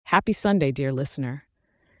Happy Sunday, dear listener.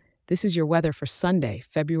 This is your weather for Sunday,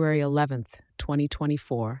 February 11th,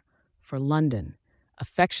 2024, for London,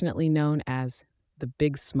 affectionately known as the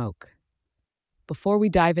Big Smoke. Before we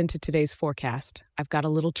dive into today's forecast, I've got a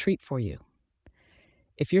little treat for you.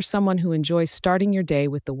 If you're someone who enjoys starting your day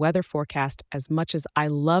with the weather forecast as much as I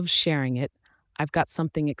love sharing it, I've got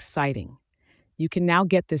something exciting. You can now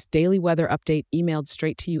get this daily weather update emailed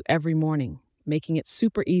straight to you every morning, making it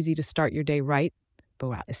super easy to start your day right,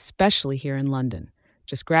 but especially here in London.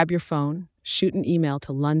 Just grab your phone, shoot an email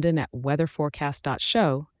to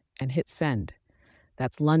london@weatherforecast.show, and hit send.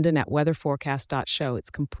 That's london@weatherforecast.show. It's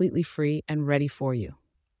completely free and ready for you.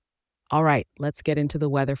 All right, let's get into the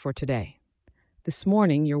weather for today. This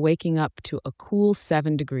morning, you're waking up to a cool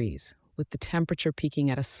 7 degrees, with the temperature peaking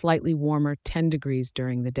at a slightly warmer 10 degrees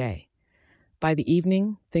during the day. By the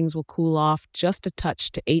evening, things will cool off just a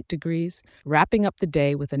touch to 8 degrees, wrapping up the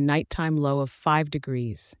day with a nighttime low of 5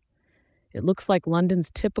 degrees. It looks like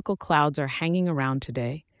London's typical clouds are hanging around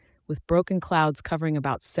today, with broken clouds covering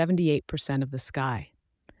about 78% of the sky.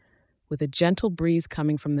 With a gentle breeze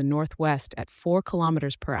coming from the northwest at 4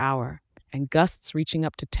 kilometers per hour and gusts reaching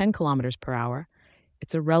up to 10 kilometers per hour,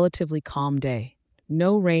 it's a relatively calm day.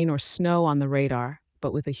 No rain or snow on the radar,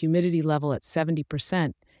 but with a humidity level at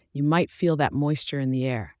 70%, you might feel that moisture in the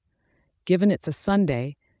air. Given it's a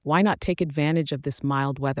Sunday, why not take advantage of this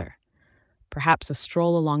mild weather? Perhaps a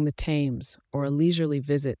stroll along the Thames or a leisurely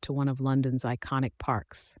visit to one of London's iconic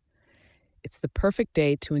parks. It's the perfect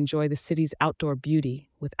day to enjoy the city's outdoor beauty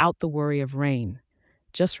without the worry of rain.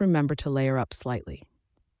 Just remember to layer up slightly.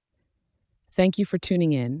 Thank you for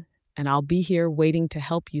tuning in, and I'll be here waiting to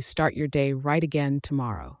help you start your day right again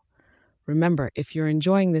tomorrow. Remember, if you're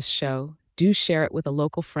enjoying this show, do share it with a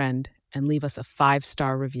local friend and leave us a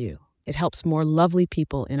 5-star review. It helps more lovely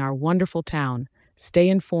people in our wonderful town stay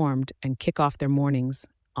informed and kick off their mornings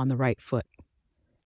on the right foot.